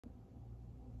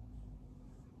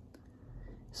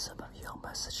Some of y'all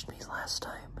messaged me last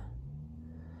time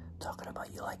talking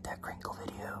about you like that crinkle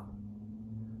video.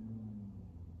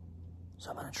 So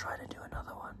I'm gonna try to do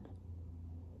another one.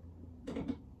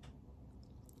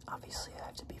 Obviously I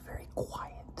have to be very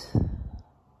quiet and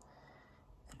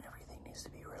everything needs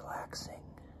to be relaxing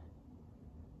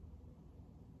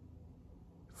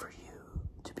for you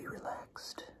to be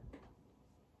relaxed.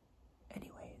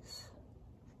 Anyways.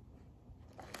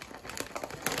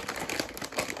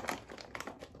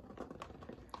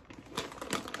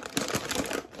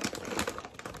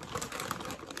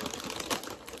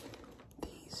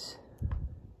 These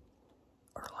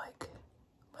are like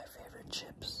my favorite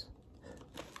chips.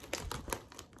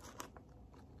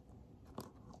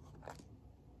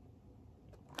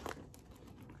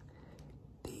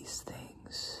 These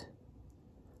things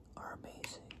are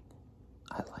amazing.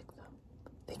 I like them.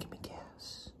 They give me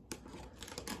gas.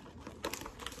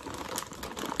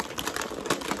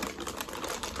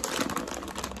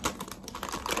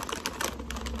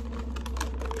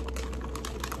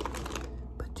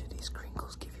 But do these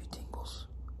crinkles give you tingles?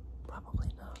 Probably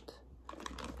not.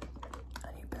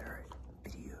 I need better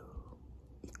video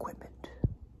equipment.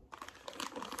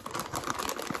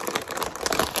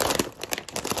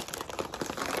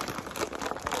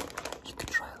 You could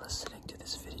try listening to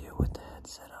this video with the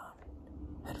headset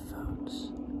on,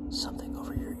 headphones, something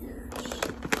over your ears.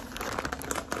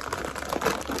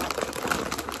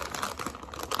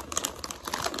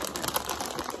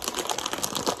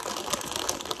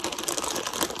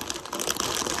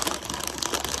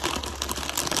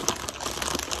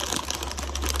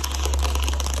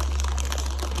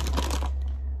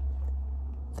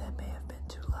 That may have been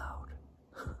too loud.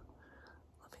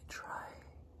 Let me try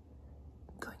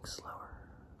going slower.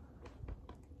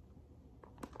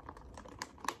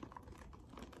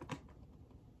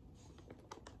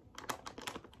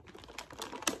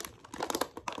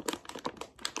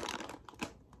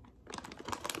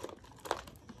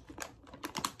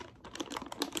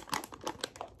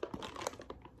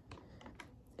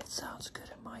 It sounds good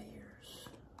in my ears,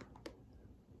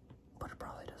 but it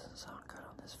probably doesn't sound good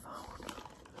on this phone.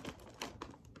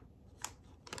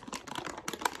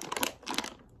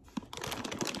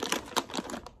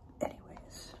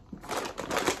 Anyways.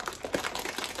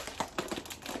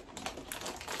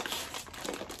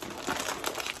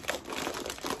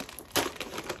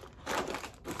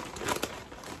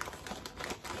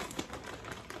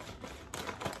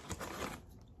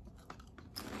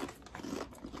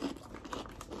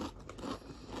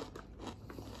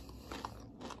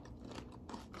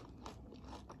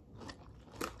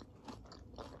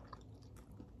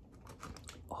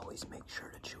 Always make sure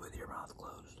to chew with your mouth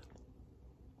closed.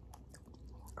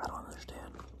 I don't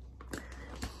understand.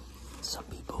 Some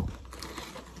people,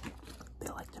 they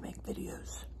like to make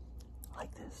videos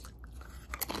like this.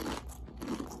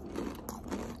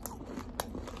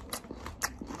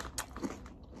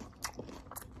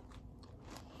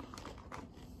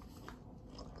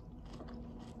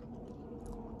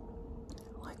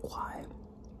 Like, why?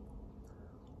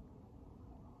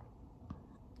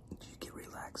 Do you get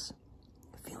relaxed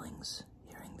feelings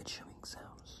hearing the chewing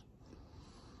sounds?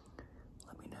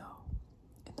 Let me know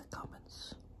in the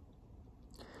comments.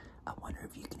 I wonder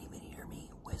if you can even hear me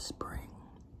whispering.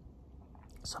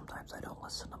 Sometimes I don't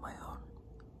listen to my own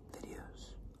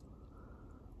videos.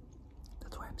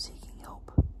 That's why I'm seeking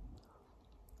help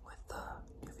with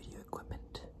new video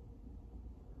equipment.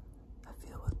 I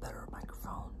feel with better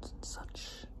microphones and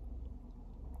such,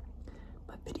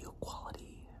 my video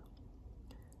quality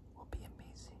will be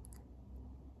amazing.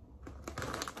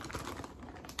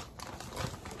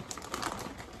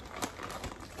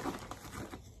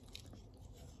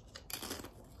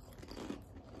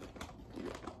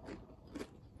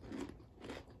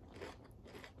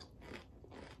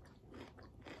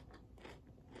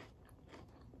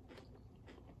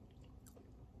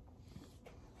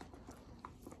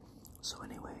 So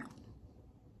anyway,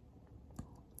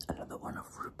 another one of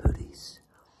Rubooty's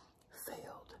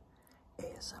failed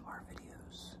ASMR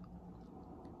videos.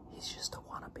 He's just a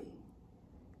wannabe.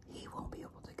 He won't be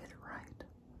able to get it right.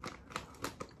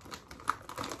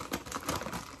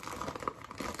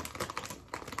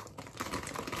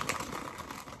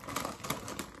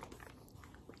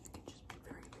 You can just be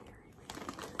very,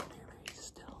 very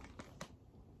still.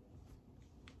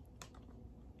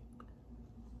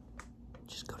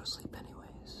 Just go to sleep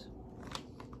anyways.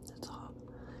 That's all.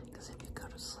 Because if you go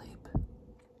to sleep,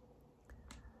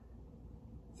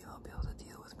 you won't be able to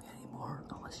deal with me anymore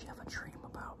unless you have a dream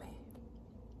about me.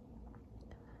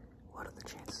 What are the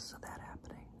chances of that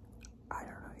happening? I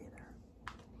don't know either.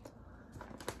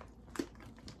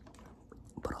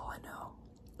 But all I know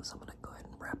is I'm gonna go ahead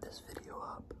and wrap this video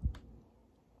up.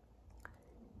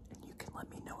 And you can let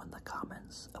me know in the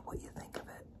comments of what you think of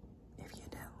it. If you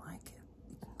didn't like it,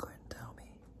 you can go ahead and tell me.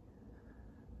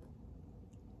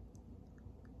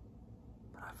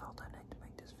 But I felt I need to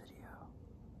make this video.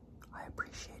 I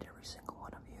appreciate every single